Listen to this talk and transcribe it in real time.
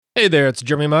Hey there, it's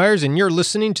Jeremy Myers, and you're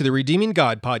listening to the Redeeming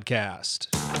God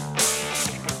podcast.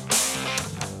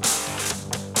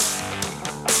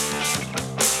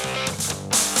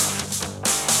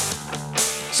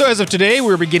 So as of today,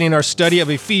 we're beginning our study of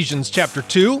Ephesians chapter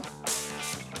 2.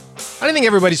 I think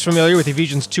everybody's familiar with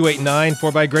Ephesians 2:8-9,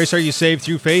 for by grace are you saved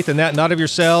through faith, and that not of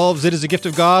yourselves, it is a gift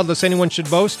of God, lest anyone should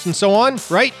boast, and so on,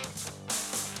 right?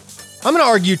 I'm going to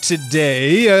argue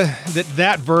today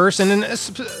that verse, and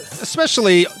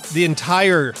especially the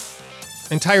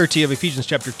entirety of Ephesians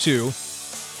chapter 2,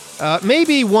 may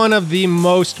be one of the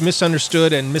most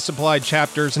misunderstood and misapplied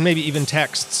chapters, and maybe even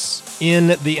texts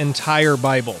in the entire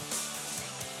Bible.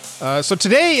 So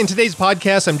today, in today's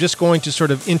podcast, I'm just going to sort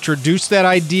of introduce that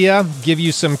idea, give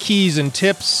you some keys and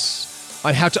tips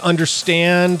on how to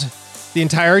understand the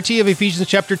entirety of Ephesians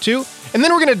chapter 2, and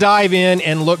then we're going to dive in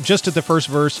and look just at the first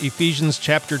verse, Ephesians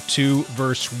chapter 2,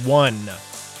 verse 1.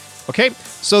 Okay,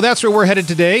 so that's where we're headed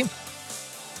today.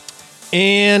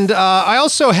 And I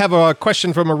also have a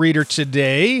question from a reader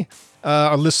today,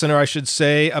 a listener, I should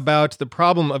say, about the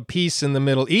problem of peace in the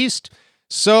Middle East.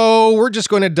 So we're just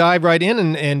going to dive right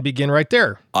in and begin right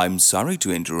there. I'm sorry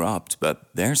to interrupt, but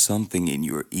there's something in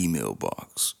your email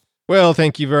box. Well,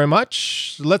 thank you very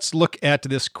much. Let's look at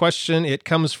this question. It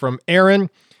comes from Aaron.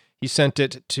 He sent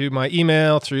it to my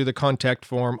email through the contact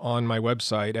form on my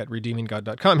website at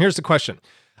redeeminggod.com. Here's the question.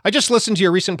 I just listened to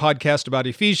your recent podcast about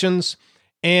Ephesians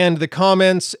and the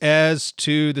comments as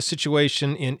to the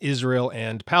situation in Israel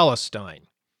and Palestine.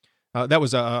 That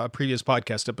was a previous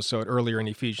podcast episode earlier in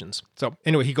Ephesians. So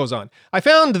anyway, he goes on. I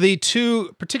found the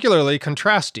two particularly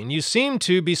contrasting. You seem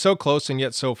to be so close and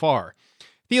yet so far.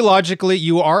 Theologically,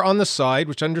 you are on the side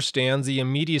which understands the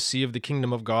immediacy of the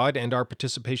kingdom of God and our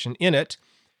participation in it,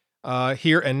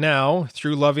 here and now,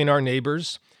 through loving our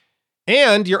neighbors,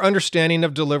 and your understanding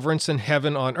of deliverance in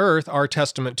heaven on earth are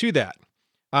testament to that.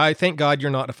 I thank God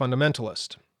you're not a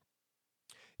fundamentalist.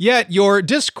 Yet your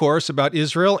discourse about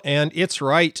Israel and its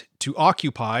right to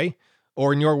occupy,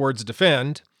 or in your words,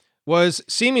 defend, was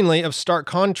seemingly of stark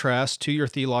contrast to your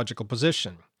theological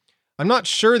position. I'm not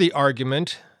sure the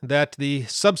argument that the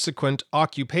subsequent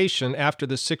occupation after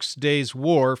the 6 days'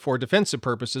 war for defensive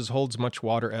purposes holds much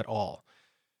water at all.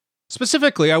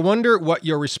 Specifically, I wonder what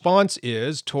your response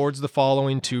is towards the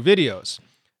following two videos.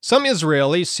 Some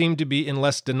Israelis seem to be in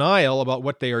less denial about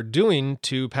what they are doing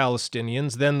to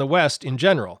Palestinians than the West in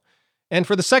general. And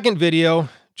for the second video,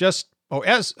 just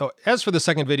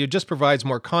provides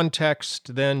more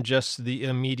context than just the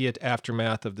immediate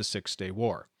aftermath of the 6-day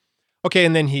war. Okay,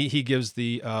 and then he gives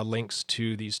the links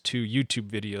to these two YouTube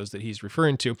videos that he's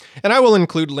referring to. And I will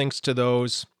include links to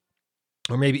those,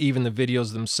 or maybe even the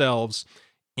videos themselves,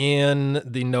 in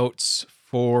the notes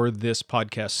for this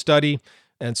podcast study.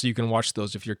 And so you can watch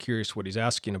those if you're curious what he's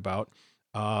asking about.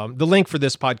 The link for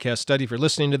this podcast study, if you're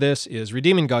listening to this, is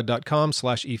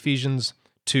redeeminggod.com/Ephesians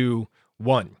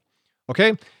 2:1.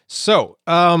 Okay, so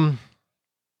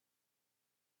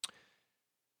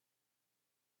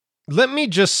let me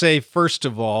just say, first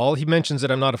of all, he mentions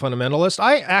that I'm not a fundamentalist.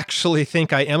 I actually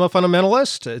think I am a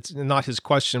fundamentalist. It's not his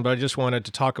question, but I just wanted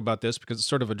to talk about this because it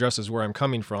sort of addresses where I'm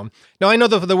coming from. Now, I know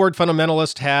that the word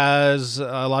fundamentalist has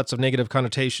lots of negative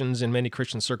connotations in many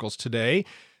Christian circles today,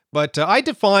 but I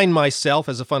define myself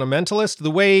as a fundamentalist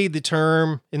the way the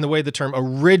term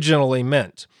originally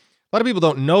meant. A lot of people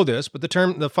don't know this, but the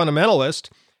fundamentalist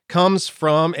comes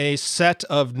from a set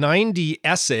of 90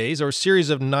 essays, or a series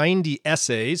of 90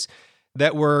 essays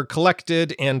that were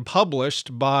collected and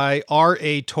published by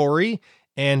R.A. Torrey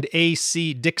and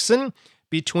A.C. Dixon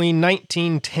between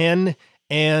 1910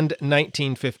 and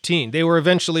 1915. They were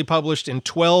eventually published in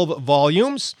 12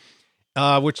 volumes,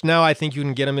 which now I think you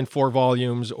can get them in 4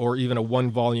 volumes or even a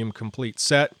 1-volume complete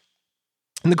set.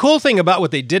 And the cool thing about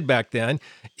what they did back then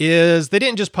is they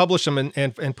didn't just publish them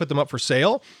and put them up for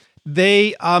sale.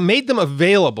 They made them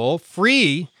available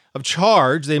free of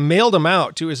charge. They mailed them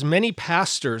out to as many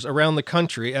pastors around the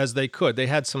country as they could. They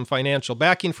had some financial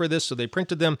backing for this, so they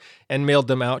printed them and mailed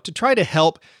them out to try to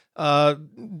help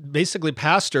basically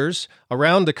pastors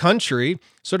around the country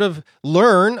sort of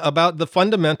learn about the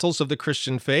fundamentals of the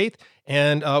Christian faith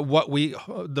and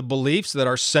the beliefs that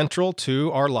are central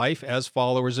to our life as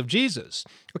followers of Jesus.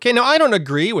 Okay, now I don't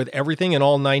agree with everything in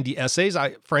all 90 essays.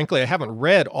 Frankly, I haven't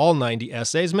read all 90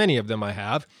 essays. Many of them I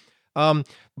have.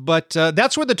 But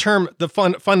that's where the term the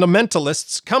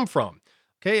fundamentalists come from.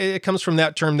 Okay, it comes from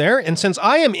that term there. And since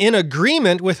I am in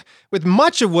agreement with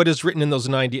much of what is written in those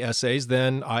 90 essays,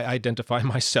 then I identify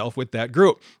myself with that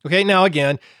group. Okay, now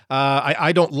again,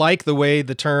 I don't like the way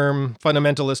the term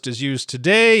fundamentalist is used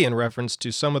today in reference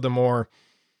to some of the more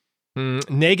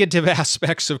negative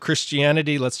aspects of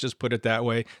Christianity, let's just put it that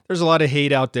way. There's a lot of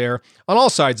hate out there on all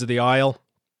sides of the aisle.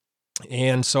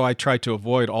 And so I try to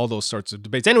avoid all those sorts of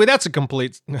debates. Anyway, that's a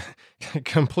complete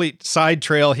side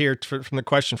trail here from the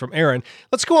question from Aaron.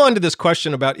 Let's go on to this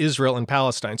question about Israel and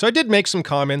Palestine. So I did make some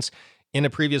comments in a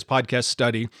previous podcast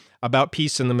study about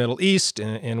peace in the Middle East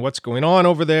and what's going on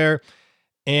over there.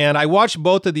 And I watched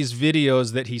both of these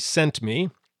videos that he sent me.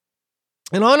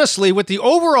 And honestly, with the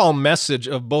overall message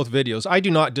of both videos, I do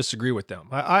not disagree with them.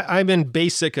 I'm in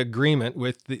basic agreement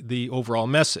with the overall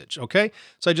message, okay?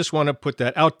 So I just want to put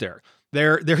that out there.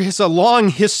 There is a long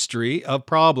history of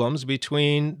problems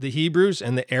between the Hebrews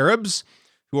and the Arabs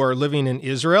who are living in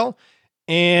Israel.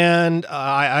 And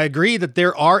I agree that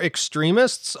there are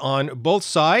extremists on both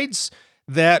sides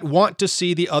that want to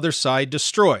see the other side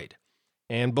destroyed.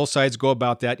 And both sides go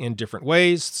about that in different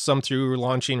ways, some through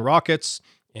launching rockets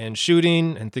and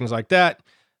shooting and things like that.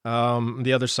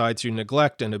 The other side through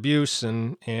neglect and abuse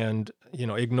and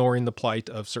ignoring the plight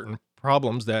of certain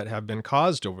problems that have been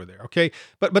caused over there. Okay,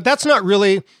 but that's not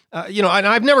really and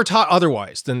I've never taught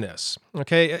otherwise than this.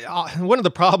 Okay, one of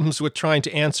the problems with trying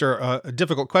to answer a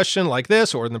difficult question like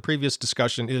this or in the previous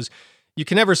discussion is you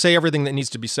can never say everything that needs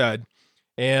to be said.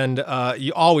 And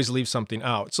you always leave something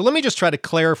out. So let me just try to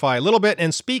clarify a little bit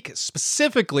and speak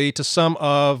specifically to some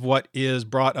of what is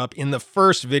brought up in the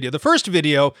first video. The first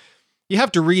video, you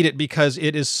have to read it because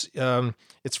it is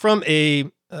it's from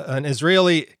an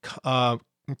Israeli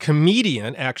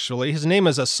comedian, actually. His name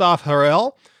is Asaf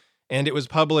Harel, and it was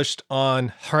published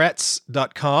on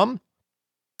Haaretz.com.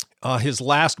 His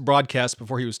last broadcast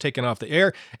before he was taken off the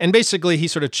air. And basically, he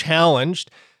sort of challenged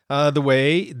the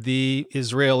way the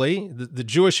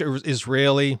Jewish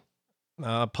Israeli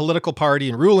political party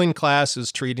and ruling class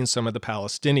is treating some of the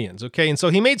Palestinians. Okay, and so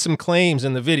he made some claims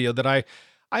in the video that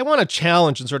I want to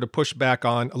challenge and sort of push back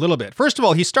on a little bit. First of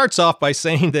all, he starts off by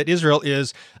saying that Israel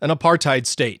is an apartheid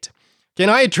state. Okay,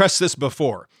 and I addressed this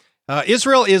before.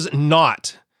 Israel is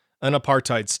not an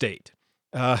apartheid state,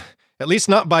 at least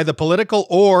not by the political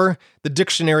or the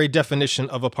dictionary definition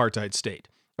of apartheid state.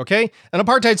 Okay? An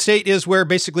apartheid state is where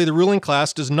basically the ruling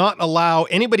class does not allow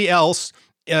anybody else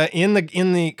in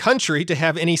the country to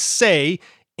have any say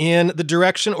in the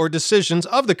direction or decisions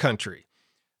of the country.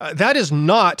 That is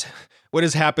not what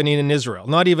is happening in Israel,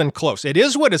 not even close. It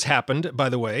is what has happened, by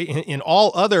the way, in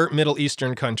all other Middle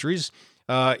Eastern countries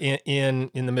in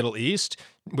the Middle East,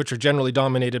 which are generally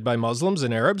dominated by Muslims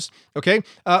and Arabs, okay?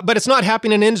 But it's not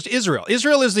happening in Israel.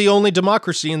 Israel is the only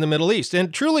democracy in the Middle East, and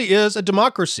it truly is a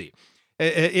democracy.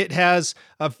 It has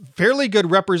a fairly good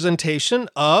representation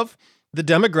of the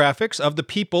demographics of the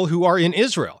people who are in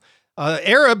Israel.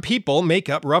 Arab people make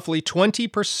up roughly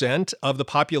 20% of the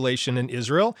population in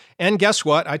Israel. And guess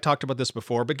what? I talked about this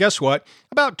before, but guess what?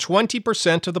 About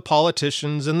 20% of the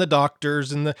politicians and the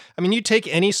doctors you take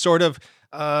any sort of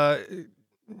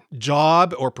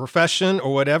job or profession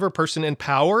or whatever, person in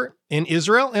power in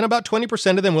Israel, and about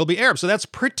 20% of them will be Arab. So that's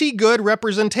pretty good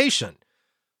representation.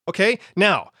 Okay?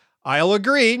 Now, I'll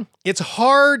agree, it's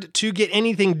hard to get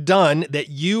anything done that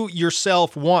you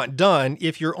yourself want done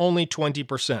if you're only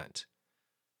 20%.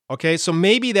 Okay, so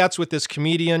maybe that's what this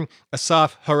comedian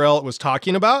Asaf Harel was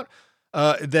talking about,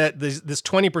 that this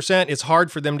 20%, it's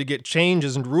hard for them to get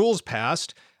changes and rules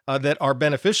passed that are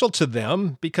beneficial to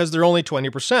them because they're only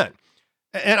 20%.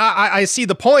 And I see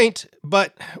the point,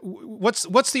 but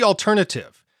what's the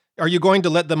alternative? Are you going to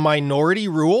let the minority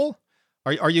rule?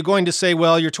 Are you going to say,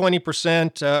 well, your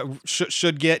 20%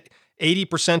 should get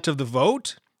 80% of the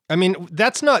vote? I mean,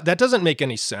 that doesn't make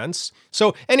any sense.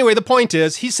 So anyway, the point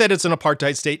is, he said it's an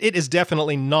apartheid state. It is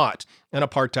definitely not an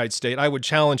apartheid state. I would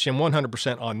challenge him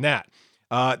 100% on that.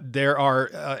 There are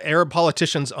Arab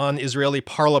politicians on the Israeli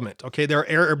parliament. Okay, there are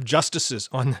Arab justices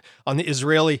on the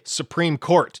Israeli Supreme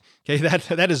Court. Okay,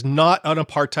 that is not an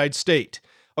apartheid state.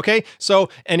 Okay, so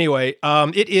anyway,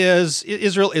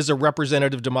 Israel is a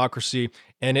representative democracy,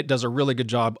 and it does a really good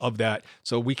job of that,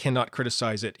 so we cannot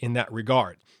criticize it in that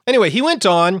regard. Anyway, he went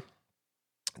on,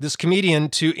 this comedian,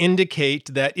 to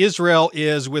indicate that Israel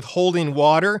is withholding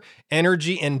water,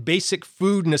 energy, and basic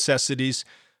food necessities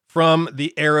from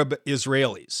the Arab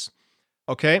Israelis.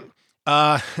 Okay,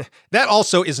 that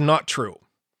also is not true.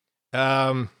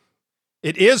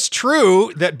 It is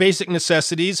true that basic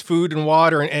necessities, food and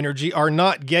water and energy, are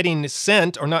not getting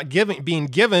sent or not being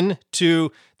given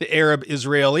to the Arab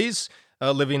Israelis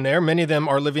living there. Many of them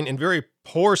are living in very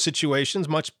poor situations,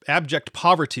 much abject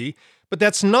poverty. But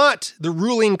that's not the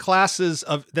ruling classes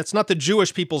that's not the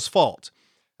Jewish people's fault.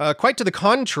 Quite to the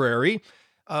contrary,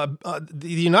 the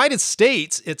United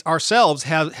States, ourselves,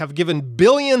 have given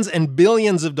billions and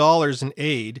billions of dollars in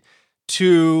aid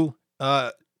to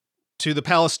to the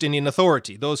Palestinian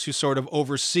Authority, those who sort of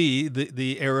oversee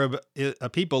the Arab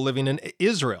people living in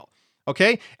Israel.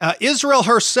 Okay? Israel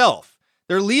herself,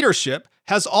 their leadership,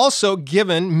 has also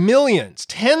given millions,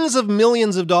 tens of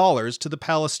millions of dollars to the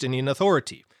Palestinian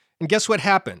Authority. And guess what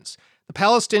happens? The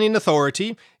Palestinian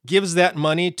Authority gives that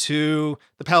money to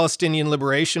the Palestinian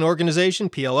Liberation Organization,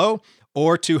 PLO,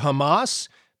 or to Hamas,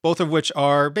 both of which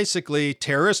are basically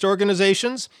terrorist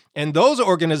organizations. And those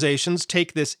organizations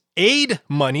take this aid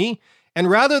money, and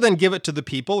rather than give it to the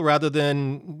people, rather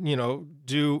than,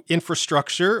 do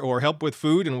infrastructure or help with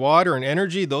food and water and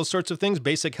energy, those sorts of things,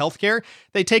 basic healthcare,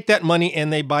 they take that money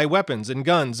and they buy weapons and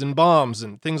guns and bombs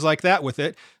and things like that with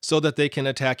it so that they can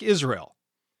attack Israel.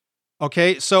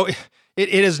 Okay, so it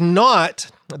is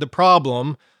not the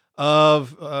problem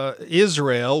of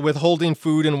Israel withholding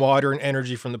food and water and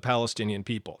energy from the Palestinian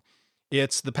people.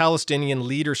 It's the Palestinian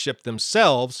leadership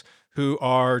themselves who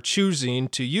are choosing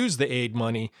to use the aid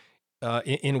money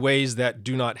in ways that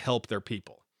do not help their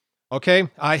people. Okay,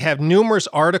 I have numerous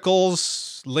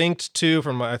articles linked to,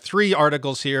 from 3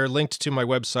 articles here, linked to my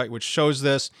website, which shows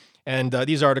this. And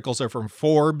these articles are from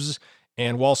Forbes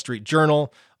and Wall Street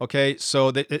Journal. Okay, so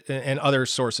and other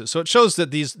sources. So it shows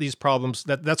that these problems,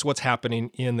 that's what's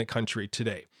happening in the country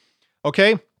today.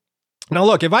 Okay, now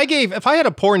look, if I had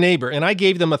a poor neighbor and I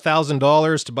gave them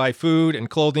 $1,000 to buy food and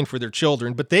clothing for their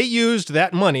children, but they used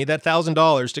that money, that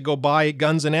 $1,000, to go buy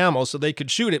guns and ammo so they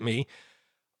could shoot at me,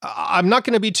 I'm not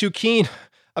going to be too keen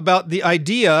about the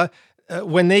idea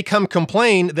when they come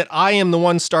complain that I am the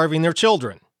one starving their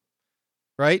children.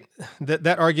 Right?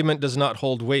 That argument does not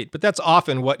hold weight, but that's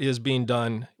often what is being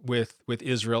done with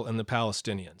Israel and the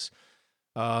Palestinians.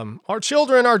 Our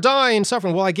children are dying,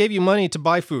 suffering. Well, I gave you money to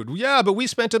buy food. Yeah, but we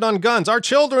spent it on guns. Our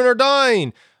children are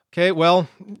dying. Okay, well,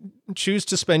 choose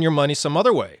to spend your money some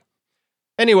other way.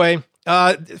 Anyway,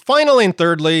 finally and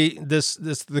thirdly,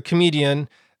 the comedian,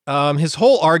 his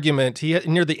whole argument,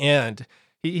 near the end,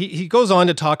 he goes on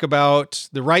to talk about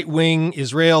the right-wing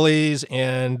Israelis,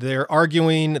 and they're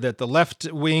arguing that the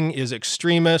left wing is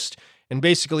extremist, and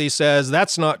basically says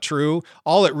that's not true.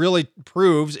 All it really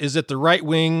proves is that the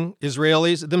right-wing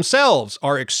Israelis themselves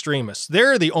are extremists.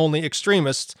 They're the only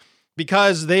extremists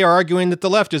because they are arguing that the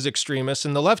left is extremist,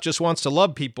 and the left just wants to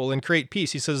love people and create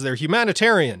peace. He says they're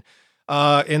humanitarian.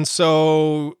 And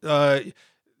so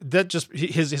that just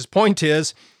his point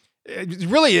is,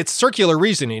 really, it's circular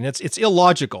reasoning. It's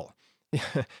illogical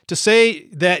to say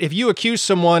that if you accuse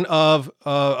someone of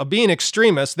being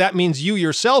extremist, that means you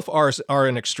yourself are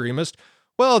an extremist.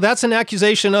 Well, that's an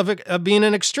accusation of being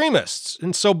an extremist.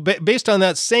 And so based on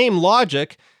that same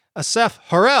logic, Asaf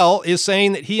Harel is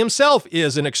saying that he himself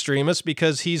is an extremist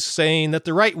because he's saying that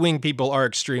the right-wing people are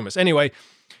extremists. Anyway,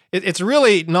 it's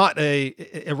really not a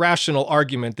rational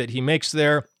argument that he makes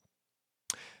there.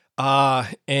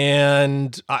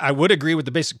 And I would agree with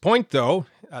the basic point, though.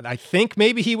 I think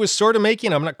maybe he was sort of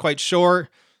making, I'm not quite sure,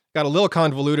 got a little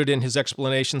convoluted in his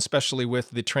explanation, especially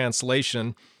with the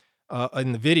translation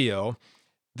in the video,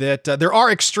 that there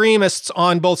are extremists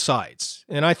on both sides.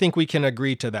 And I think we can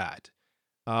agree to that.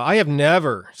 I have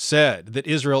never said that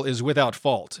Israel is without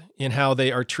fault in how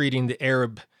they are treating the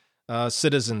Arab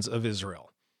citizens of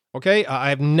Israel. Okay? I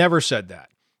have never said that.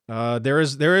 There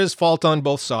is fault on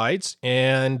both sides,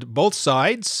 and both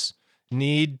sides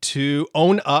need to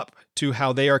own up to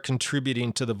how they are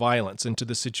contributing to the violence and to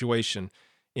the situation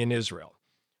in Israel.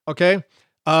 Okay?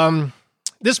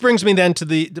 This brings me then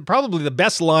to probably the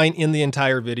best line in the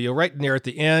entire video, right near at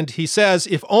the end. He says,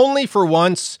 "If only for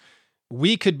once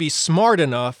we could be smart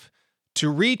enough to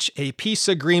reach a peace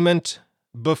agreement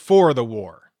before the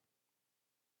war."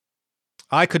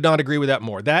 I could not agree with that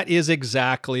more. That is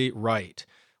exactly right.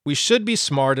 We should be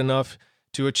smart enough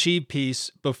to achieve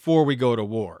peace before we go to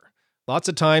war. Lots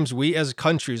of times we as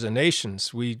countries and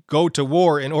nations, we go to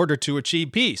war in order to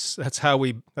achieve peace. That's how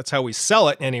we sell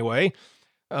it anyway.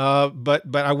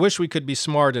 But I wish we could be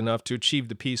smart enough to achieve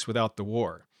the peace without the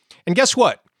war. And guess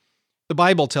what? The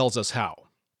Bible tells us how.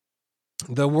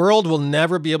 The world will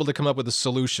never be able to come up with a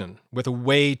solution, with a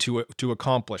way to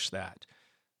accomplish that.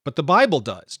 But the Bible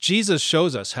does. Jesus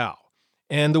shows us how.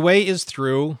 And the way is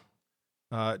through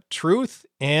truth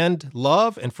and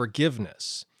love and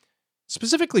forgiveness.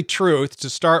 Specifically truth to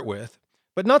start with,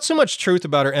 but not so much truth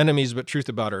about our enemies, but truth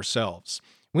about ourselves.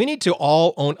 We need to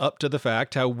all own up to the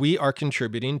fact how we are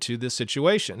contributing to this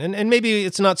situation. And maybe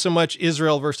it's not so much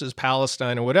Israel versus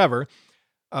Palestine or whatever,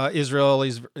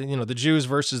 Israelis, the Jews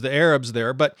versus the Arabs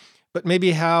there, but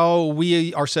maybe how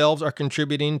we ourselves are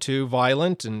contributing to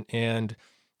violent and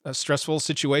stressful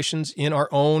situations in our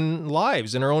own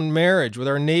lives, in our own marriage, with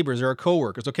our neighbors or our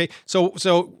coworkers. Okay,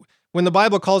 so when the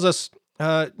Bible calls us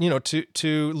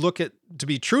to look at, to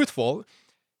be truthful,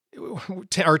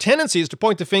 our tendency is to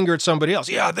point the finger at somebody else.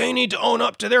 Yeah, they need to own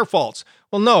up to their faults.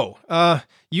 Well, no,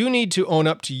 you need to own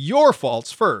up to your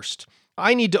faults first.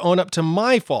 I need to own up to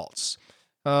my faults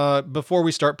before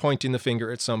we start pointing the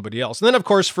finger at somebody else. And then, of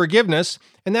course, forgiveness,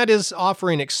 and that is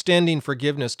extending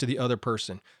forgiveness to the other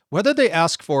person, whether they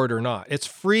ask for it or not. It's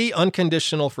free,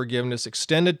 unconditional forgiveness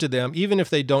extended to them, even if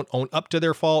they don't own up to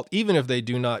their fault, even if they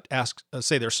do not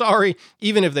say they're sorry,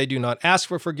 even if they do not ask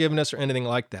for forgiveness or anything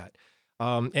like that.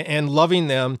 And loving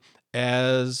them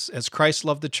as Christ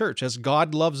loved the church, as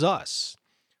God loves us.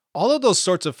 All of those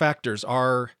sorts of factors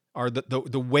are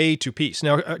the way to peace.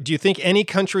 Now, do you think any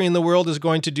country in the world is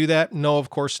going to do that? No, of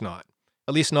course not.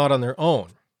 At least not on their own.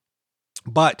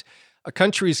 But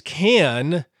countries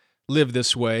can live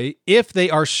this way if they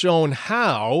are shown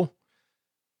how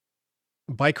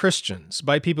by Christians,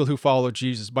 by people who follow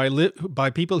Jesus, by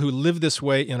people who live this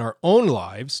way in our own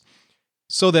lives,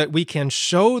 so that we can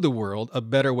show the world a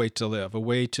better way to live, a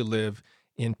way to live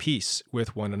in peace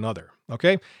with one another,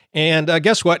 okay? And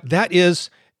guess what? That is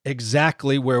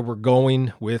exactly where we're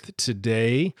going with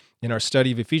today in our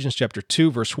study of Ephesians chapter 2,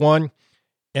 verse 1,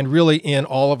 and really in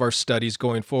all of our studies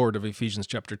going forward of Ephesians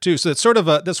chapter 2. So it's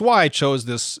that's why I chose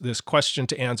this question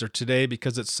to answer today,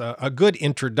 because it's a good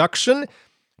introduction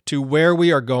to where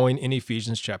we are going in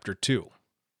Ephesians chapter 2.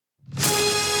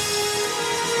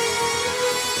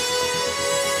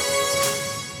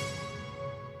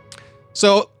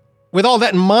 So with all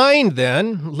that in mind,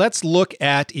 then, let's look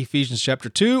at Ephesians chapter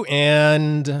 2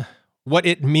 and what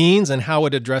it means and how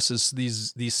it addresses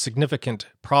these significant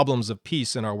problems of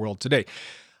peace in our world today.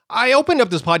 I opened up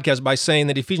this podcast by saying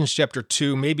that Ephesians chapter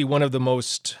 2 may be one of the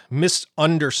most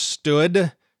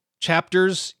misunderstood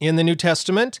chapters in the New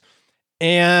Testament.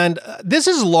 And this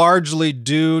is largely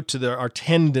due to our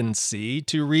tendency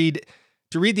to read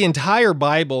the entire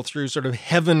Bible through sort of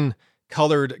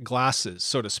heaven-colored glasses,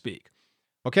 so to speak.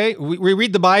 Okay, we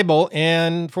read the Bible,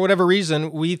 and for whatever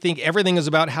reason, we think everything is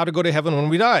about how to go to heaven when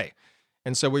we die.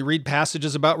 And so we read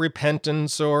passages about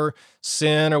repentance or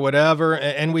sin or whatever,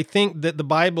 and we think that the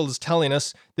Bible is telling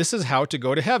us this is how to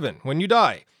go to heaven when you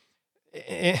die.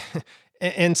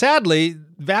 And sadly,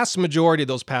 vast majority of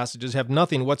those passages have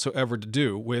nothing whatsoever to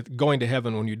do with going to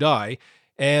heaven when you die,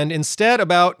 and instead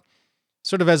about,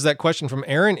 sort of as that question from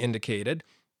Aaron indicated,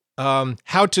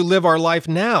 how to live our life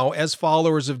now as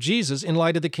followers of Jesus in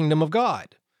light of the kingdom of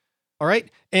God. All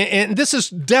right? And this is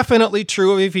definitely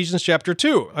true of Ephesians chapter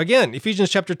 2. Again,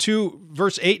 Ephesians chapter 2,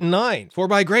 verse 8 and 9. For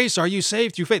by grace are you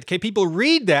saved through faith. Okay, people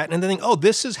read that and they think, oh,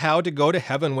 this is how to go to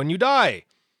heaven when you die.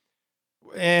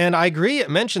 And I agree, it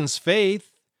mentions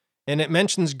faith and it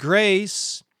mentions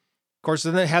grace. Of course,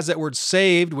 then it has that word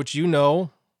saved, which you know,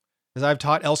 as I've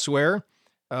taught elsewhere.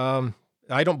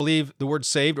 I don't believe the word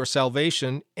saved or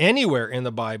salvation anywhere in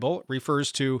the Bible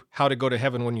refers to how to go to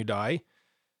heaven when you die.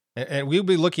 And we'll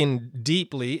be looking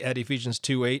deeply at Ephesians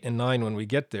 2, 8, and 9 when we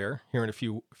get there here in a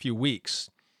few weeks.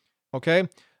 Okay?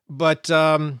 But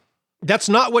that's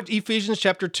not what Ephesians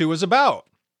chapter 2 is about.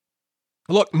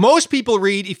 Look, most people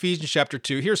read Ephesians chapter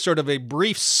 2. Here's sort of a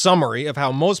brief summary of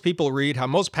how most people read, how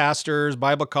most pastors,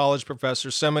 Bible college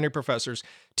professors, seminary professors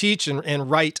teach and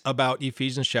write about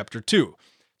Ephesians chapter 2.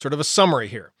 Sort of a summary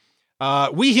here.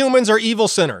 We humans are evil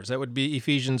sinners. That would be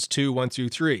Ephesians 2, 1 through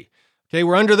 3. Okay,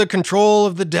 we're under the control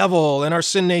of the devil and our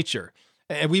sin nature.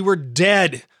 And we were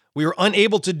dead. We were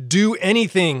unable to do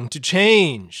anything to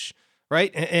change,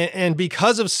 right? And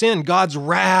because of sin, God's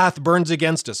wrath burns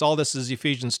against us. All this is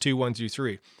Ephesians 2, 1 through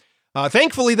 3.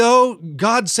 Thankfully, though,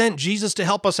 God sent Jesus to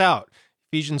help us out.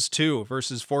 Ephesians 2,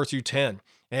 verses 4 through 10.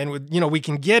 And we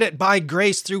can get it by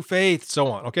grace through faith, so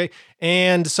on, okay?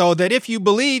 And so that if you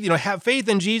believe, have faith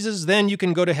in Jesus, then you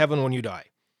can go to heaven when you die.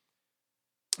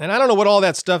 And I don't know what all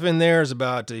that stuff in there is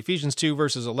about, Ephesians 2,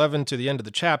 verses 11 to the end of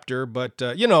the chapter, but,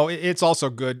 it's also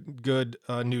good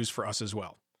news for us as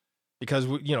well. Because,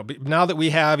 now that we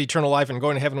have eternal life and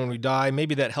going to heaven when we die,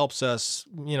 maybe that helps us,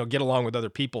 get along with other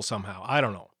people somehow. I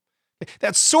don't know.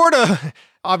 That's sort of,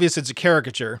 obvious it's a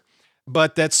caricature,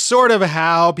 but that's sort of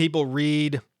how people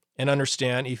read and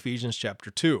understand Ephesians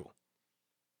chapter 2.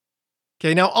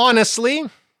 Okay, now honestly,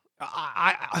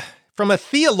 I from a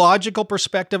theological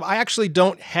perspective, I actually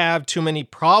don't have too many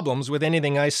problems with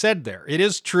anything I said there. It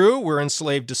is true we're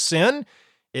enslaved to sin.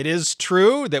 It is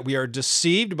true that we are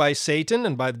deceived by Satan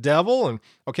and by the devil. And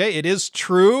it is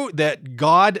true that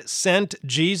God sent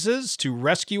Jesus to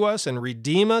rescue us and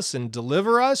redeem us and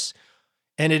deliver us.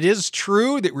 And it is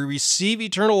true that we receive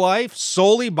eternal life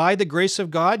solely by the grace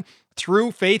of God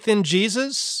through faith in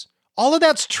Jesus. All of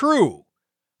that's true.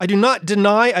 I do not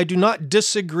deny, I do not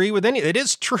disagree with any. It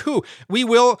is true. We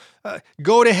will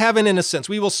go to heaven in a sense.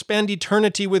 We will spend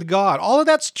eternity with God. All of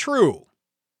that's true.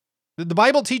 The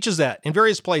Bible teaches that in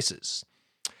various places.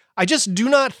 I just do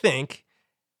not think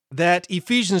that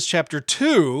Ephesians chapter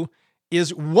 2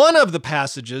 is one of the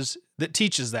passages that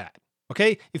teaches that.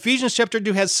 Okay? Ephesians chapter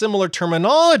 2 has similar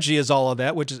terminology as all of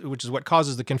that, which is what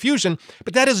causes the confusion,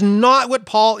 but that is not what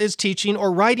Paul is teaching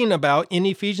or writing about in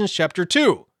Ephesians chapter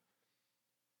 2.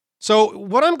 So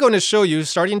what I'm going to show you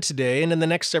starting today and in the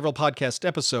next several podcast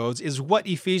episodes is what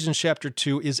Ephesians chapter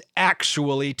 2 is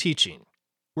actually teaching.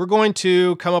 We're going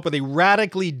to come up with a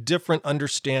radically different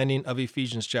understanding of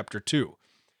Ephesians chapter 2.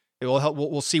 It will help.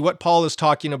 We'll see what Paul is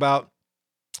talking about,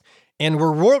 and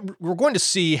we're going to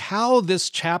see how this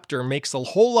chapter makes a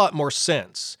whole lot more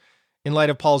sense in light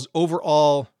of Paul's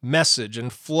overall message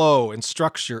and flow and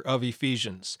structure of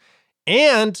Ephesians.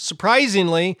 And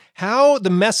surprisingly, how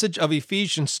the message of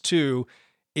Ephesians 2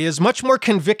 is much more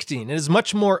convicting and is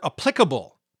much more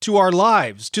applicable to our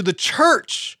lives, to the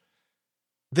church,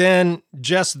 than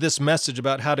just this message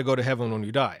about how to go to heaven when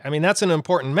we die. I mean, that's an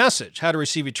important message, how to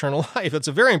receive eternal life. It's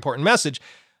a very important message,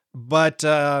 but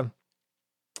at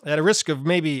a risk of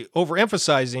maybe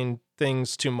overemphasizing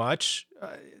things too much,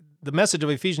 the message of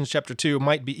Ephesians chapter 2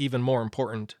 might be even more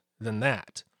important than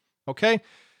that. Okay?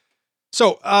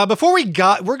 So we're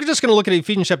just going to look at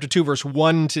Ephesians chapter 2, verse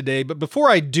 1 today. But before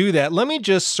I do that, let me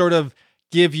just sort of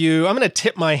I'm going to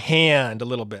tip my hand a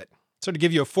little bit, sort of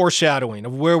give you a foreshadowing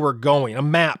of where we're going, a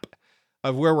map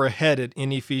of where we're headed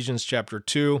in Ephesians chapter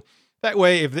 2. That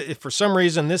way, if for some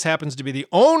reason this happens to be the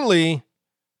only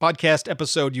podcast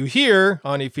episode you hear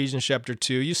on Ephesians chapter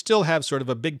 2, you still have sort of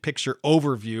a big picture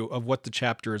overview of what the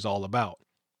chapter is all about.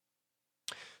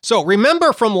 So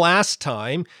remember from last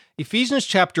time, Ephesians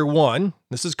chapter 1,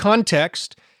 this is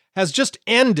context, has just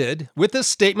ended with this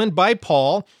statement by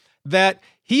Paul that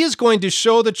he is going to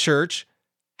show the church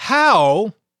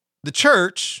how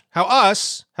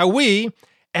we,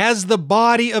 as the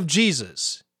body of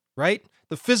Jesus, right?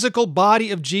 The physical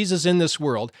body of Jesus in this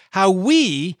world, how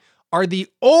we are the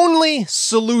only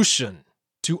solution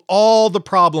to all the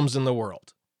problems in the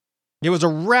world. It was a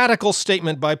radical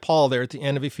statement by Paul there at the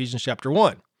end of Ephesians chapter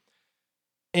 1.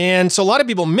 And so a lot of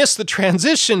people miss the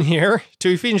transition here to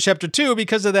Ephesians chapter 2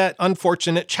 because of that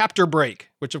unfortunate chapter break,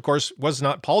 which of course was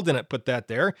not, Paul didn't put that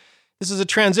there. This is a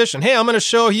transition. Hey, I'm going to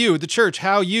show you, the church,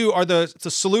 how you are the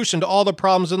solution to all the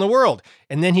problems in the world.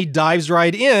 And then he dives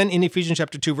right in Ephesians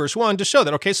chapter 2, verse 1 to show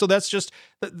that. Okay, so that's just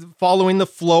following the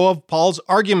flow of Paul's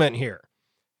argument here.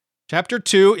 Chapter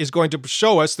 2 is going to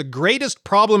show us the greatest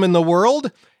problem in the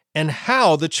world and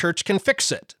how the church can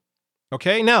fix it.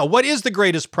 Okay, now, what is the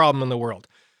greatest problem in the world?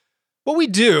 What we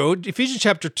do, Ephesians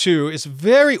chapter 2, is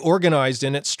very organized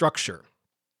in its structure.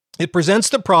 It presents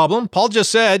the problem. Paul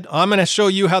just said, I'm going to show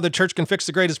you how the church can fix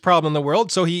the greatest problem in the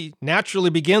world. So he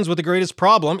naturally begins with the greatest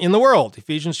problem in the world,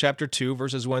 Ephesians chapter 2,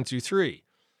 verses 1 through 3.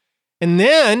 And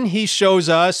then he shows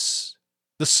us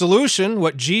the solution,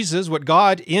 what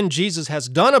God in Jesus has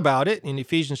done about it in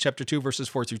Ephesians chapter 2, verses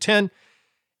 4 through 10.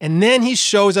 And then he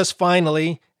shows us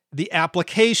finally the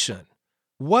application,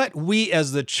 what we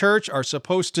as the church are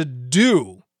supposed to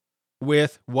do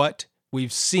with what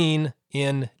we've seen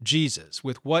in Jesus,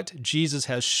 with what Jesus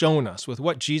has shown us, with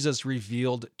what Jesus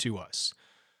revealed to us.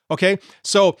 Okay,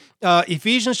 so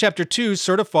Ephesians chapter 2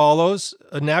 sort of follows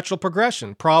a natural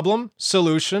progression: problem,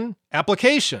 solution,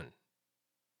 application.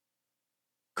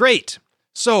 Great.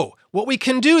 So what we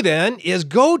can do then is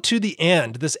go to the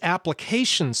end, this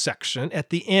application section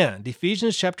at the end,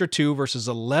 Ephesians chapter 2, verses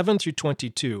 11 through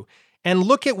 22, and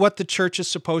look at what the church is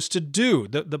supposed to do,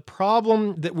 the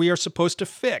problem that we are supposed to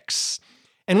fix.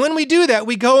 And when we do that,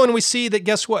 we go and we see that,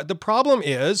 guess what? The problem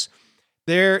is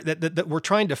that we're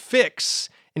trying to fix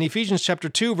in Ephesians chapter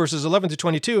 2, verses 11 to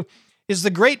 22, is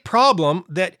the great problem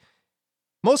that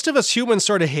most of us humans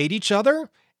sort of hate each other,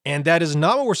 and that is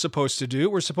not what we're supposed to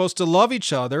do. We're supposed to love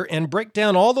each other and break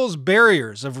down all those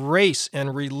barriers of race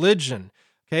and religion,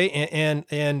 okay,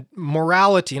 and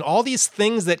morality, and all these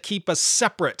things that keep us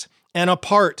separate and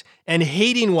apart and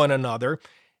hating one another,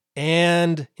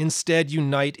 and instead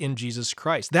unite in Jesus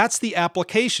Christ. That's the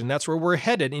application. That's where we're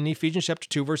headed in Ephesians chapter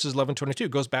 2, verses 11 to 22.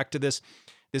 It goes back to this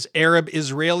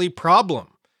Arab-Israeli problem.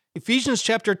 Ephesians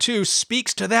chapter 2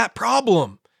 speaks to that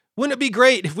problem. Wouldn't it be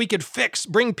great if we could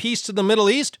bring peace to the Middle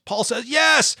East? Paul says,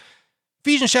 yes!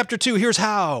 Ephesians chapter 2, here's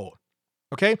how.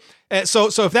 Okay? So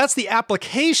if that's the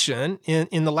application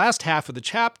in the last half of the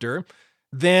chapter,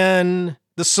 then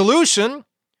the solution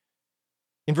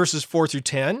in verses 4 through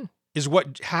 10 is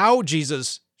how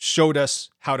Jesus showed us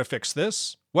how to fix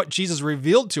this, what Jesus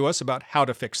revealed to us about how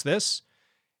to fix this.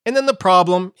 And then the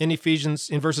problem in Ephesians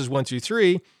in verses 1 through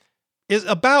 3 is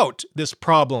about this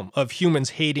problem of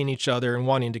humans hating each other and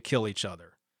wanting to kill each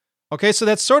other. Okay, so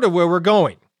that's sort of where we're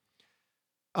going.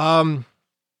 We're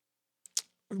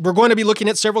going to be looking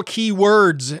at several key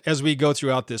words as we go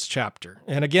throughout this chapter.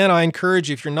 And again, I encourage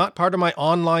you, if you're not part of my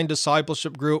online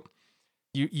discipleship group,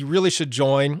 you really should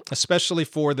join, especially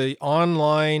for the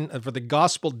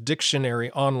Gospel Dictionary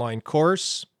online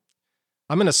course.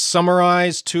 I'm going to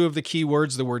summarize two of the key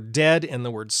words, the word dead and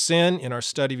the word sin, in our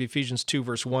study of Ephesians 2,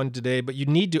 verse 1 today. But you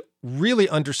need to really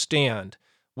understand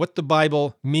what the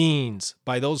Bible means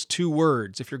by those two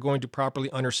words if you're going to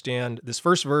properly understand this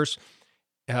first verse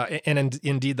and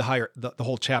indeed the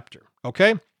whole chapter.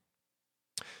 Okay?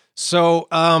 So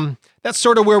that's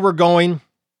sort of where we're going.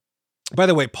 By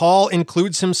the way, Paul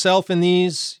includes himself in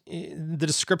the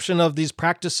description of these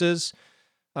practices.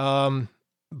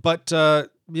 But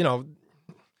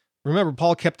remember,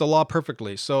 Paul kept the law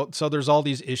perfectly. So there's all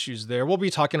these issues there. We'll be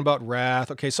talking about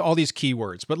wrath. Okay, so all these key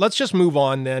words. But let's just move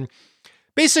on then.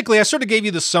 Basically, I sort of gave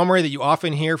you the summary that you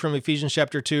often hear from Ephesians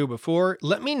chapter 2 before.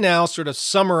 Let me now sort of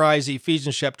summarize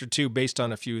Ephesians chapter 2 based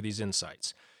on a few of these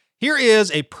insights. Here is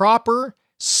a proper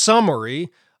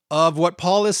summary of what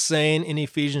Paul is saying in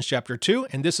Ephesians chapter 2,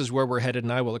 and this is where we're headed,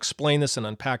 and I will explain this and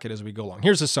unpack it as we go along.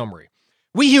 Here's a summary.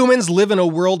 We humans live in a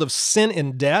world of sin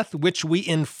and death, which we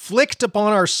inflict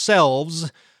upon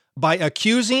ourselves by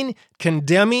accusing,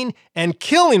 condemning, and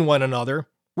killing one another.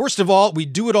 Worst of all, we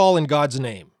do it all in God's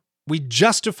name. We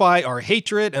justify our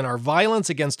hatred and our violence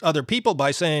against other people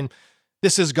by saying,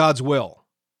 this is God's will.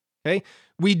 Okay?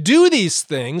 We do these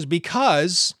things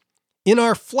because in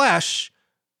our flesh,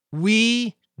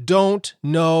 we don't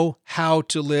know how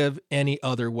to live any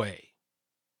other way.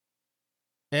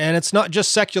 And it's not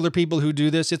just secular people who do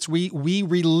this, it's we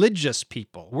religious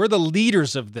people. We're the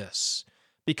leaders of this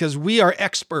because we are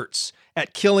experts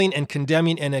at killing and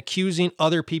condemning and accusing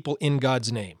other people in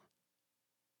God's name.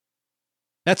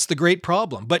 That's the great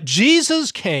problem. But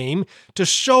Jesus came to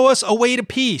show us a way to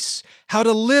peace, how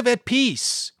to live at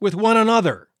peace with one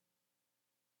another.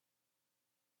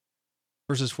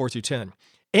 Verses 4 through 10.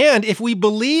 And if we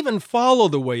believe and follow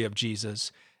the way of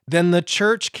Jesus, then the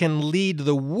church can lead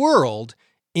the world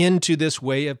into this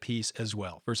way of peace as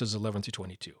well. Verses 11 through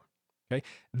 22. Okay?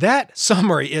 That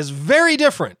summary is very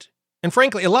different and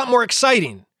frankly, a lot more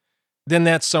exciting than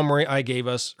that summary I gave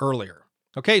us earlier.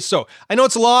 Okay, so I know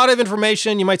it's a lot of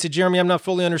information. You might say, Jeremy, I'm not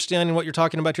fully understanding what you're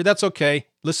talking about here. That's okay.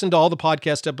 Listen to all the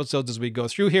podcast episodes as we go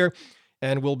through here,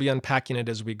 and we'll be unpacking it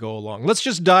as we go along. Let's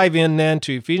just dive in then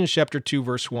to Ephesians chapter 2,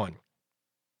 verse 1.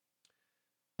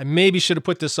 I maybe should have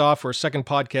put this off for a second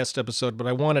podcast episode, but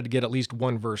I wanted to get at least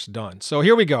one verse done. So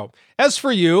here we go. As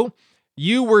for you,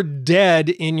 you were dead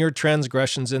in your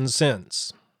transgressions and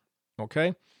sins.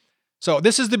 Okay? So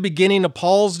this is the beginning of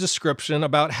Paul's description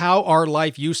about how our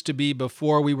life used to be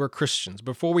before we were Christians,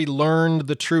 before we learned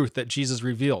the truth that Jesus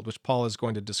revealed, which Paul is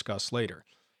going to discuss later.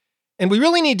 And we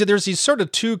really need to, there's these sort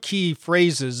of two key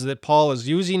phrases that Paul is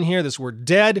using here, this word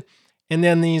dead, and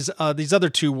then these other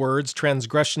two words,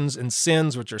 transgressions and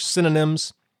sins, which are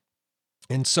synonyms.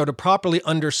 And so to properly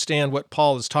understand what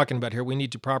Paul is talking about here, we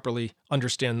need to properly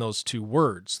understand those two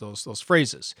words, those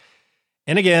phrases.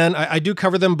 And again, I do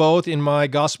cover them both in my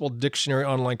Gospel Dictionary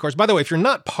online course. By the way, if you're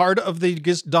not part of the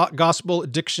Gospel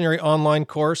Dictionary online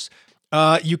course,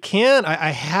 you can. I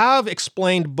have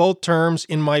explained both terms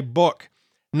in my book,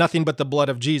 Nothing But the Blood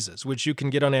of Jesus, which you can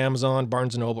get on Amazon,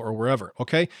 Barnes & Noble, or wherever,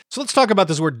 okay? So let's talk about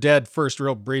this word dead first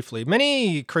real briefly.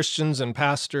 Many Christians and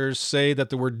pastors say that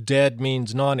the word dead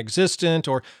means non-existent,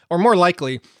 or more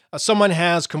likely, someone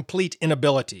has complete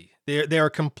inability. They are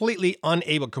completely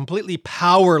unable, completely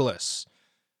powerless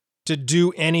to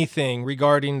do anything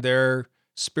regarding their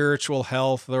spiritual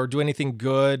health or do anything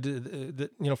good,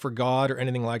 for God or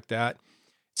anything like that.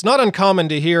 It's not uncommon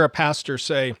to hear a pastor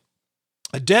say,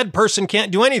 a dead person can't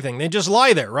do anything. They just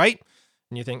lie there, right?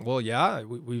 And you think, well, yeah,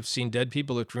 we've seen dead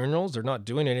people at funerals. They're not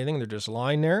doing anything. They're just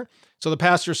lying there. So the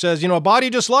pastor says, a body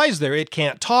just lies there. It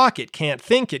can't talk. It can't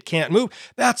think. It can't move.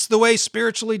 That's the way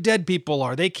spiritually dead people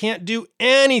are. They can't do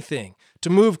anything to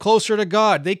move closer to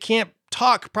God. They can't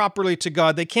talk properly to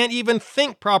God. They can't even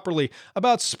think properly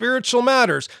about spiritual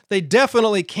matters. They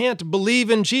definitely can't believe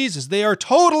in Jesus. They are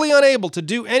totally unable to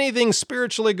do anything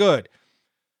spiritually good.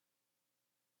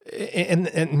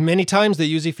 And many times they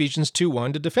use Ephesians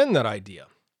 2:1 to defend that idea.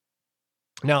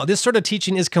 Now, this sort of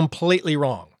teaching is completely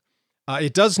wrong.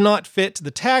 It does not fit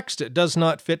the text. It does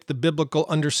not fit the biblical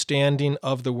understanding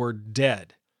of the word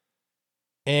dead.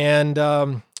 And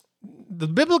the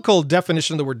biblical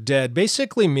definition of the word dead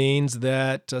basically means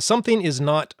that something is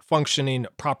not functioning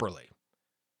properly.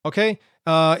 Okay?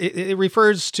 it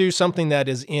refers to something that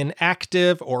is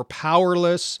inactive or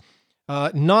powerless,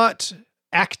 not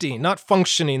acting, not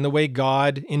functioning the way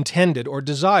God intended or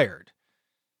desired.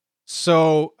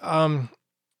 So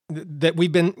that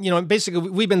we've been, basically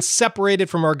we've been separated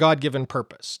from our God-given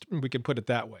purpose. We could put it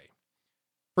that way.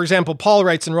 For example, Paul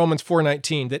writes in Romans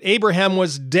 4:19 that Abraham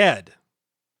was dead.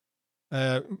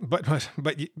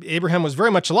 But Abraham was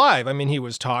very much alive. I mean, he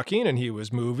was talking and he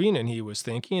was moving and he was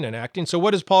thinking and acting. So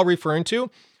what is Paul referring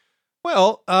to?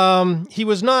 Well, he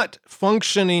was not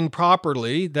functioning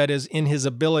properly, that is, in his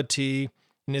ability,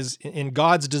 in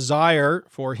God's desire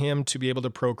for him to be able to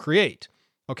procreate.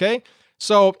 Okay?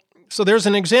 So there's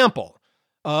an example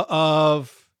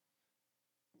of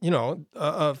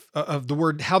the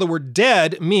word, how the word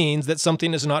dead means that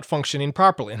something is not functioning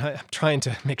properly. And I'm trying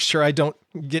to make sure I don't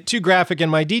get too graphic in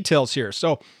my details here.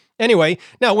 So anyway,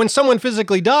 now when someone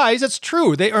physically dies, it's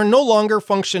true. They are no longer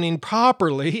functioning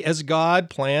properly as God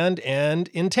planned and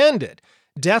intended.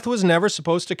 Death was never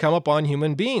supposed to come upon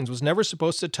human beings, was never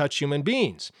supposed to touch human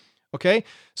beings. Okay?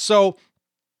 So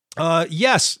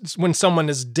yes, when someone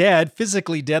is dead,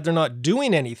 physically dead, they're not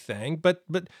doing anything, but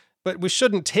we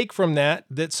shouldn't take from that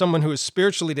someone who is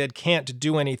spiritually dead can't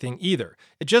do anything either.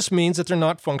 It just means that they're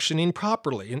not functioning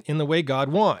properly in the way God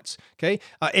wants. Okay,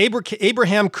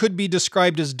 Abraham could be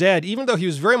described as dead, even though he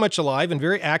was very much alive and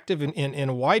very active in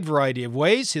a wide variety of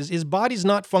ways. His body's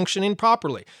not functioning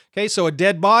properly. Okay, so a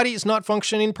dead body is not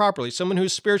functioning properly. Someone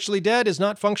who's spiritually dead is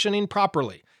not functioning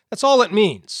properly. That's all it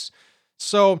means.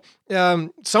 So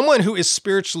someone who is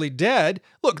spiritually dead,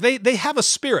 look, they have a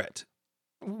spirit.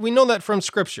 We know that from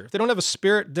Scripture. If they don't have a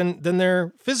spirit, then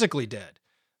they're physically dead.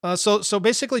 So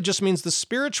basically just means the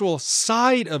spiritual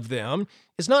side of them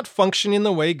is not functioning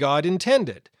the way God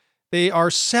intended. They are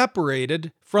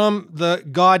separated from the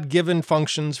God-given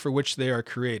functions for which they are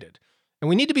created. And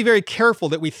we need to be very careful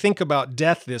that we think about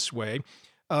death this way,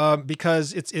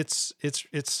 because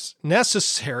it's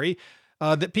necessary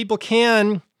that people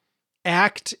can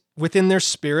act within their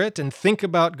spirit and think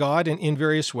about God in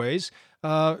various ways,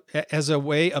 as a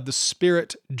way of the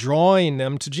Spirit drawing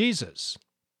them to Jesus.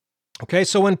 Okay,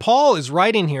 so when Paul is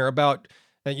writing here about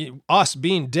us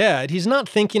being dead, he's not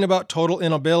thinking about total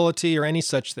inability or any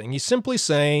such thing. He's simply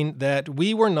saying that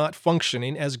we were not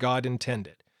functioning as God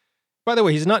intended. By the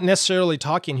way, he's not necessarily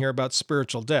talking here about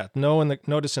spiritual death.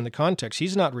 Notice in the context,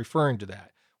 he's not referring to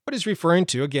that. What he's referring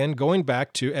to, again, going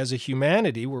back to as a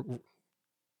humanity,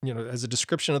 as a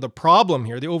description of the problem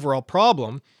here, the overall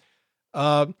problem,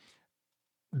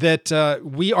 that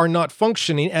we are not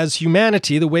functioning as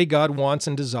humanity the way God wants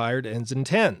and desired and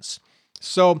intends.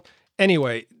 So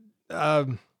anyway,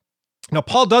 now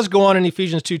Paul does go on in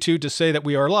Ephesians 2:2 to say that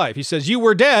we are alive. He says, you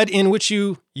were dead in which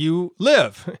you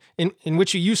live, in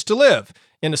which you used to live,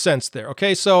 in a sense there.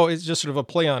 Okay, so it's just sort of a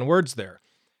play on words there.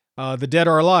 The dead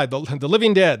are alive, the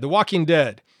living dead, the walking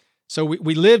dead. So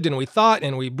we lived and we thought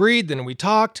and we breathed and we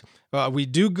talked. We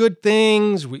do good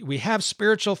things. We have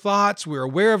spiritual thoughts. We're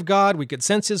aware of God. We could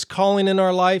sense His calling in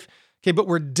our life. Okay, but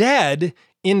we're dead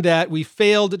in that we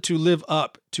failed to live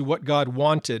up to what God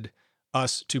wanted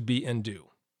us to be and do.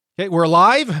 Okay, we're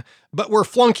alive, but we're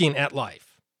flunking at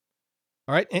life.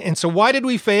 All right, and so why did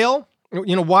we fail?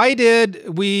 Why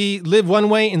did we live one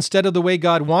way instead of the way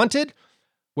God wanted?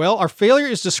 Well, our failure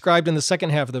is described in the second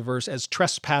half of the verse as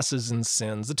trespasses and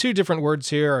sins. The two different words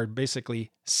here are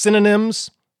basically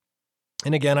synonyms.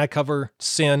 And again, I cover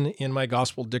sin in my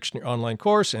Gospel Dictionary online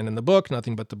course and in the book,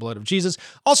 Nothing But the Blood of Jesus.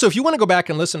 Also, if you want to go back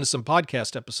and listen to some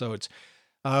podcast episodes,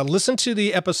 listen to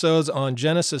the episodes on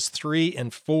Genesis 3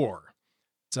 and 4.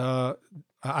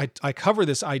 I cover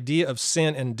this idea of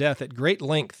sin and death at great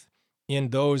length in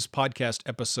those podcast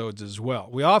episodes as well.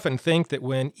 We often think that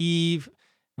when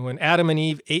Adam and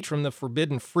Eve ate from the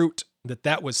forbidden fruit,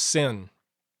 that was sin.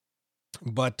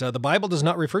 But the Bible does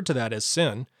not refer to that as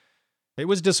sin. It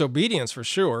was disobedience for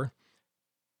sure,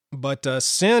 but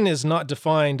sin is not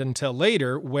defined until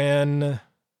later when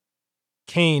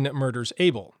Cain murders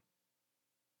Abel.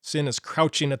 Sin is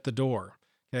crouching at the door,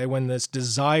 okay, when this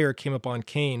desire came upon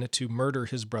Cain to murder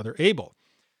his brother Abel.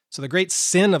 So the great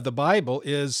sin of the Bible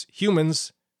is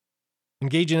humans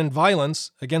engaging in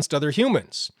violence against other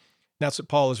humans. That's what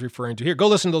Paul is referring to here. Go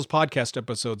listen to those podcast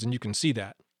episodes and you can see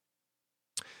that.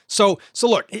 So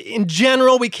look, in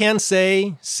general, we can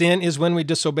say sin is when we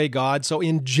disobey God. So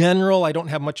in general, I don't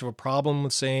have much of a problem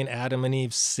with saying Adam and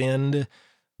Eve sinned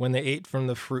when they ate from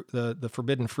the fruit, the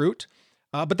forbidden fruit.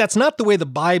 But that's not the way the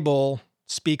Bible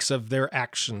speaks of their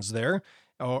actions there,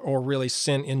 or really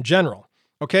sin in general.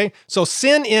 Okay, so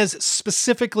sin is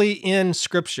specifically in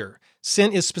Scripture.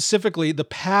 Sin is specifically the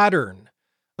pattern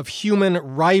of human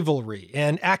rivalry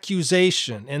and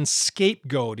accusation and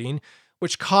scapegoating,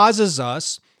 which causes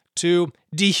us to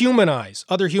dehumanize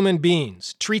other human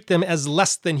beings, treat them as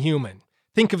less than human,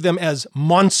 think of them as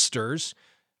monsters.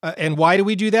 And why do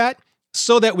we do that?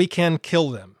 So that we can kill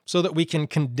them, so that we can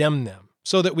condemn them,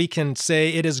 so that we can say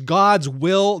it is God's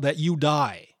will that you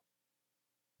die.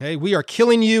 Okay? We are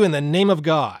killing you in the name of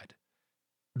God.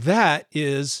 That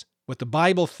is what the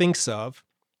Bible thinks of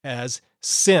as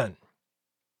sin.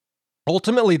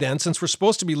 Ultimately, then, since we're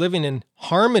supposed to be living in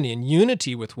harmony and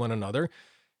unity with one another,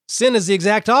 sin is the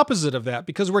exact opposite of that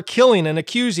because we're killing and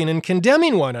accusing and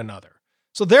condemning one another.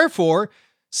 So therefore,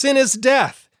 sin is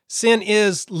death. Sin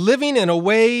is living in a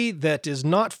way that is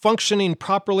not functioning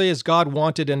properly as God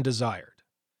wanted and desired.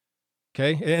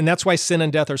 Okay? And that's why sin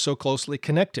and death are so closely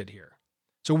connected here.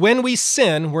 So when we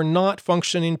sin, we're not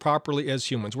functioning properly as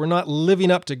humans. We're not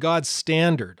living up to God's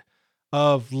standard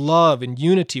of love and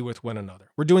unity with one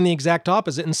another. We're doing the exact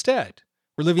opposite instead.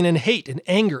 We're living in hate and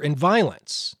anger and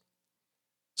violence.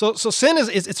 So sin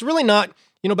it's really not,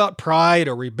 about pride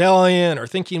or rebellion or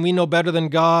thinking we know better than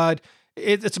God.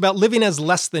 It's about living as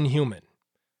less than human.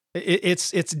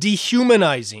 It's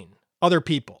dehumanizing other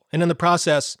people, and in the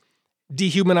process,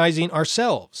 dehumanizing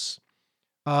ourselves.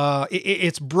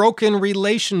 It's broken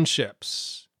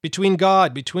relationships between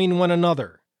God, between one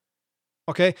another.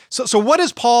 Okay, so what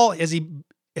is Paul as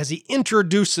he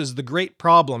introduces the great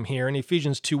problem here in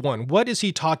Ephesians 2:1? What is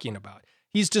he talking about?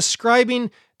 He's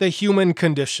describing the human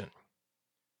condition.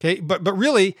 Okay, but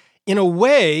really, in a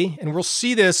way, and we'll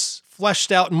see this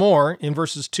fleshed out more in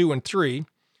verses 2 and 3,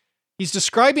 he's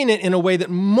describing it in a way that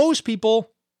most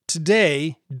people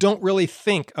today don't really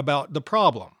think about the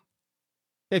problem.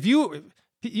 If you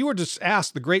were just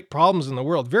asked the great problems in the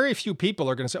world, very few people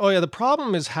are going to say, oh yeah, the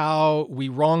problem is how we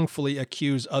wrongfully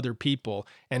accuse other people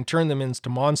and turn them into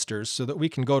monsters so that we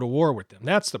can go to war with them.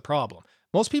 That's the problem.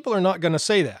 Most people are not going to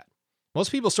say that.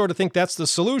 Most people sort of think that's the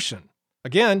solution.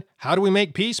 Again, how do we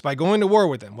make peace? By going to war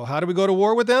with them. Well, how do we go to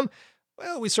war with them?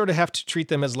 Well, we sort of have to treat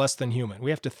them as less than human. We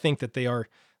have to think that they are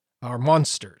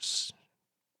monsters,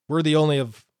 worthy only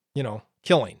of,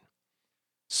 killing.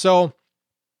 So,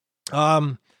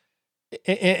 and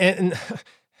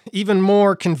even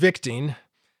more convicting,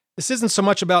 this isn't so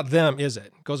much about them, is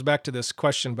it? It goes back to this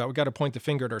question, but we got to point the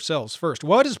finger at ourselves first.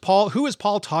 Who is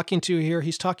Paul talking to here?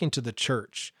 He's talking to the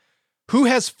church. Who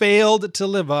has failed to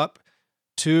live up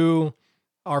to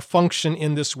our function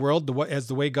in this world as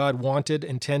the way God wanted,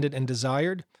 intended, and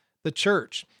desired? The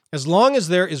church. As long as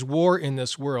there is war in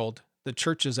this world, the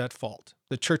church is at fault.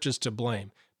 The church is to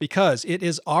blame because it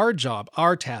is our job,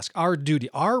 our task, our duty,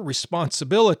 our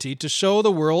responsibility to show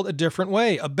the world a different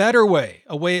way, a better way,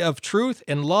 a way of truth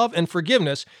and love and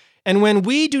forgiveness. And when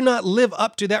we do not live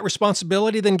up to that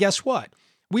responsibility, then guess what?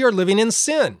 We are living in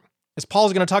sin. As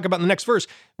Paul's going to talk about in the next verse,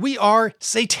 we are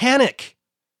satanic.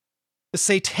 The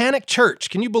satanic church.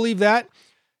 Can you believe that?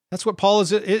 That's what Paul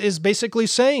is basically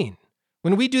saying.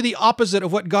 When we do the opposite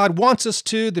of what God wants us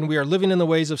to, then we are living in the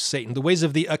ways of Satan, the ways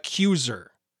of the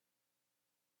accuser.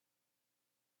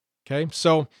 Okay,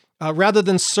 so rather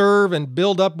than serve and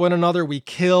build up one another, we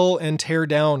kill and tear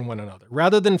down one another.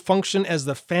 Rather than function as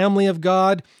the family of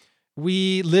God,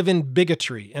 we live in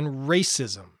bigotry and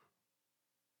racism,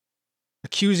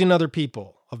 accusing other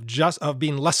people of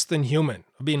being less than human,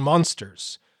 of being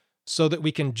monsters, so that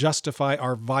we can justify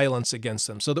our violence against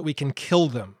them, so that we can kill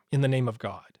them in the name of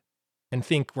God and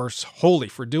think we're holy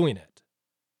for doing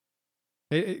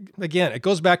it. Again, it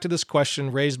goes back to this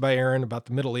question raised by Aaron about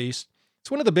the Middle East.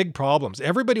 It's one of the big problems.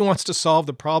 Everybody wants to solve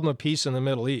the problem of peace in the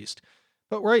Middle East.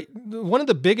 But one of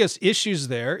the biggest issues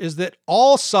there is that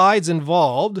all sides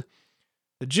involved,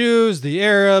 the Jews, the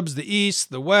Arabs, the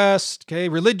East, the West,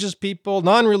 religious people,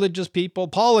 non-religious people,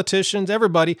 politicians,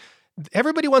 everybody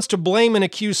wants to blame and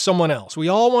accuse someone else. We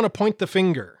all want to point the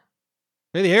finger.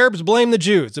 The Arabs blame the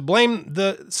Jews. They blame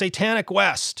the satanic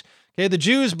West. The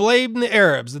Jews blame the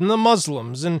Arabs and the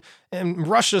Muslims and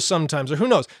Russia sometimes, or who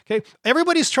knows.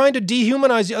 Everybody's trying to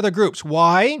dehumanize the other groups.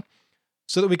 Why?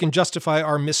 So that we can justify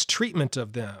our mistreatment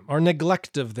of them, our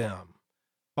neglect of them,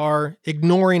 our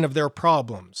ignoring of their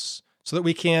problems, so that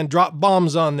we can drop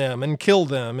bombs on them and kill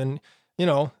them. And,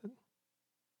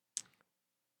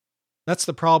 that's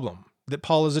the problem that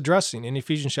Paul is addressing in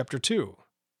Ephesians chapter 2.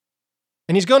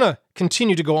 And he's going to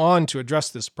continue to go on to address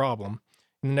this problem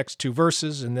in the next two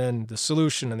verses, and then the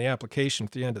solution and the application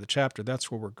at the end of the chapter.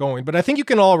 That's where we're going. But I think you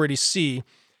can already see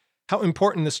how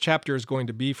important this chapter is going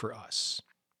to be for us.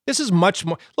 This is much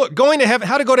more. Look, going to heaven,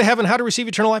 how to go to heaven, how to receive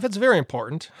eternal life, it's very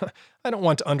important. I don't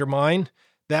want to undermine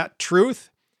that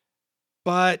truth.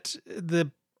 But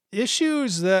the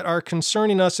issues that are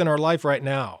concerning us in our life right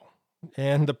now,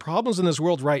 and the problems in this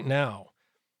world right now,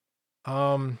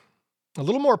 a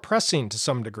little more pressing to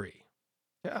some degree.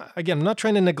 Again, I'm not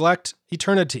trying to neglect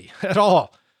eternity at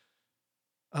all.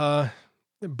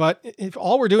 But if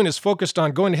all we're doing is focused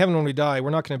on going to heaven when we die, we're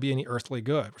not going to be any earthly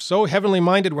good. We're so heavenly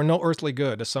minded, we're no earthly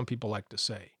good, as some people like to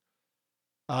say.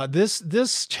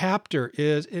 This chapter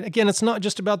is, again, it's not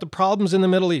just about the problems in the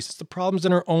Middle East. It's the problems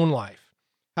in our own life.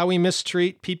 How we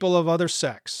mistreat people of other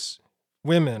sex,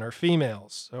 women or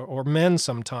females, or men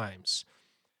sometimes.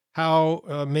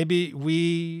 How maybe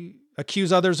we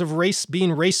accuse others of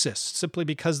being racist simply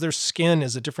because their skin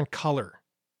is a different color.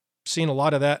 We've seen a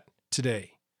lot of that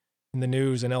today in the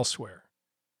news and elsewhere.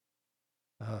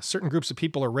 Certain groups of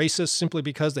people are racist simply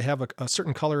because they have a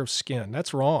certain color of skin.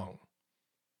 That's wrong.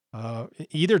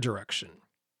 Either direction.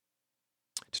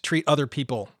 To treat other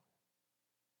people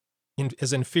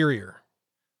as inferior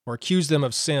or accuse them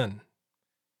of sin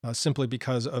simply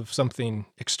because of something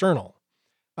external.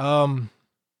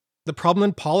 The problem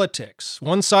in politics.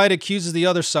 One side accuses the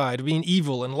other side of being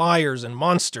evil and liars and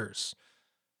monsters,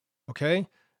 okay,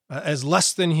 as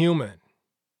less than human.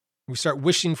 We start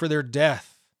wishing for their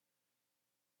death.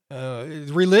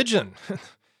 Religion.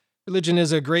 Religion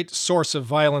is a great source of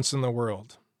violence in the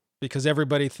world because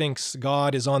everybody thinks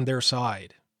God is on their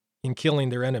side in killing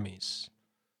their enemies.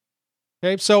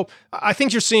 Okay, so I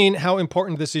think you're seeing how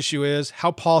important this issue is,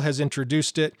 how Paul has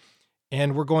introduced it,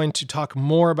 and we're going to talk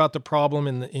more about the problem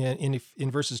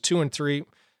in verses 2 and 3.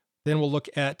 Then we'll look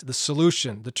at the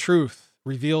solution, the truth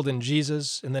revealed in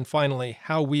Jesus, and then finally,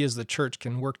 how we as the church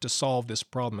can work to solve this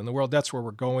problem in the world. That's where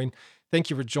we're going. Thank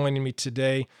you for joining me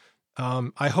today.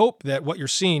 I hope that what you're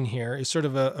seeing here is sort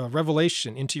of a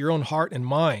revelation into your own heart and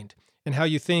mind and how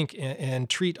you think and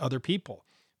treat other people,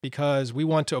 because we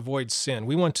want to avoid sin.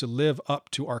 We want to live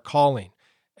up to our calling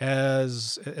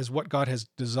as what God has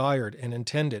desired and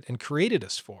intended and created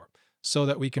us for, so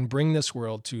that we can bring this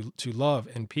world to love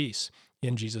and peace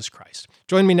in Jesus Christ.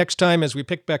 Join me next time as we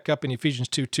pick back up in Ephesians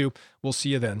 2:2. We'll see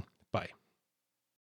you then.